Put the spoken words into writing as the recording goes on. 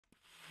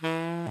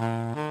I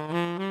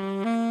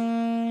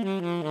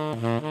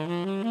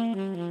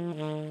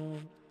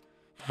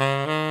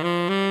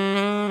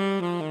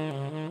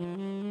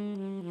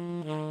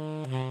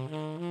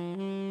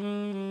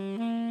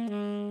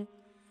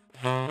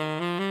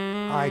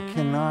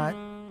cannot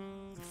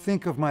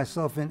think of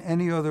myself in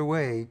any other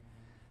way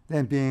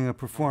than being a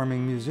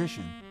performing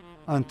musician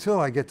until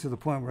I get to the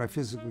point where I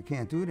physically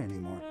can't do it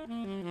anymore.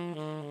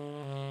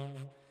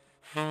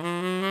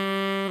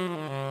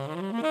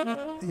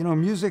 You know,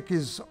 music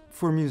is,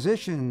 for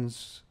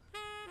musicians,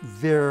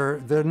 they're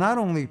not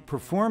only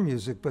perform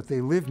music, but they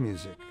live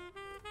music.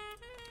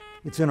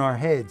 It's in our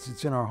heads,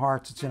 it's in our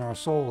hearts, it's in our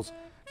souls,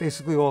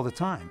 basically all the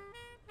time.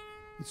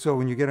 So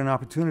when you get an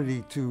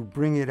opportunity to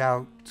bring it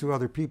out to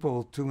other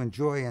people to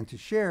enjoy and to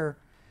share,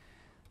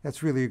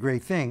 that's really a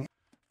great thing.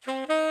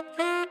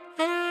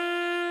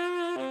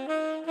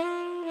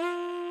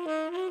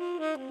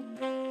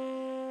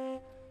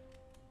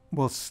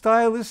 Well,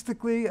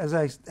 stylistically,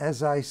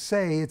 as I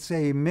say, it's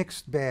a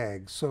mixed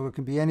bag. So it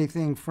can be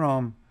anything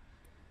from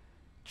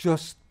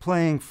just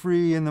playing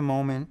free in the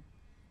moment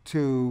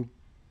to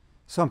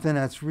something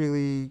that's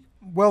really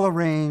well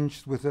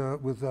arranged with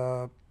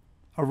a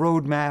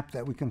road map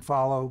that we can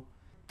follow.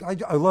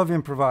 I love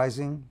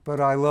improvising, but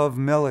I love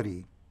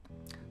melody.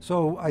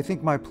 So I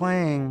think my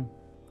playing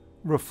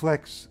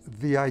reflects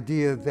the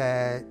idea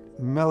that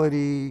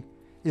melody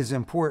is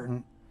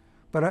important,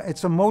 but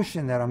it's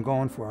emotion that I'm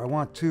going for. I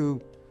want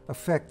to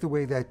affect the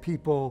way that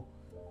people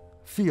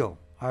feel.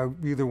 I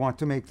either want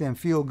to make them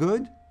feel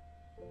good,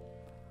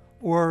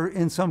 or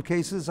in some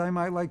cases I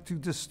might like to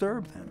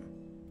disturb them.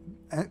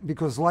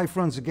 Because life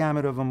runs a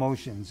gamut of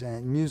emotions,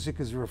 and music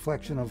is a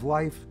reflection of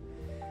life.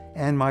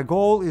 And my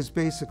goal is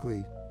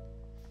basically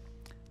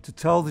to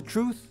tell the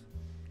truth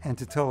and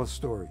to tell a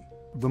story.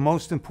 The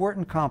most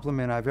important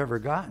compliment I've ever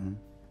gotten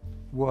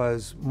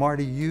was,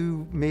 "Marty,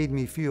 you made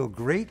me feel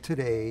great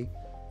today.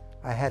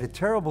 I had a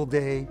terrible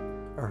day.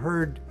 I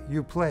heard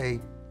you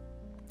play,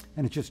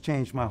 and it just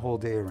changed my whole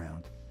day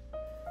around."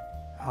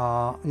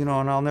 You know,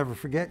 and I'll never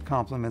forget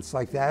compliments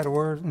like that,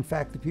 or in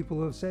fact, the people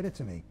who have said it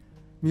to me.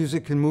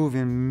 Music can move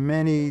in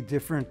many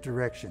different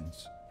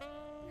directions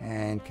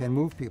and can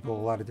move people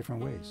a lot of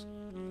different ways.